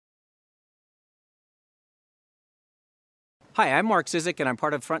Hi, I'm Mark Zizik, and I'm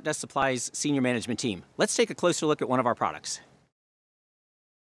part of Front Desk Supply's senior management team. Let's take a closer look at one of our products.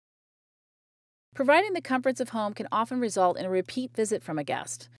 Providing the comforts of home can often result in a repeat visit from a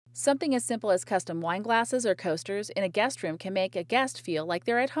guest. Something as simple as custom wine glasses or coasters in a guest room can make a guest feel like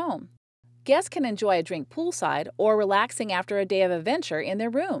they're at home. Guests can enjoy a drink poolside or relaxing after a day of adventure in their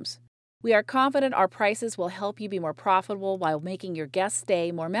rooms. We are confident our prices will help you be more profitable while making your guest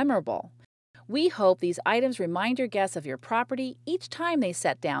stay more memorable. We hope these items remind your guests of your property each time they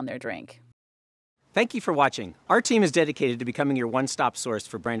set down their drink. Thank you for watching. Our team is dedicated to becoming your one-stop source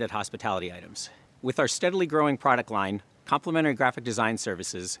for branded hospitality items. With our steadily growing product line, complimentary graphic design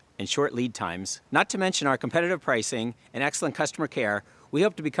services, and short lead times, not to mention our competitive pricing and excellent customer care, we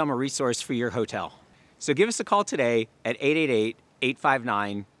hope to become a resource for your hotel. So give us a call today at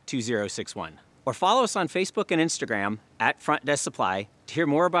 888-859-2061. Or follow us on Facebook and Instagram at Front Desk Supply to hear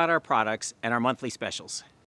more about our products and our monthly specials.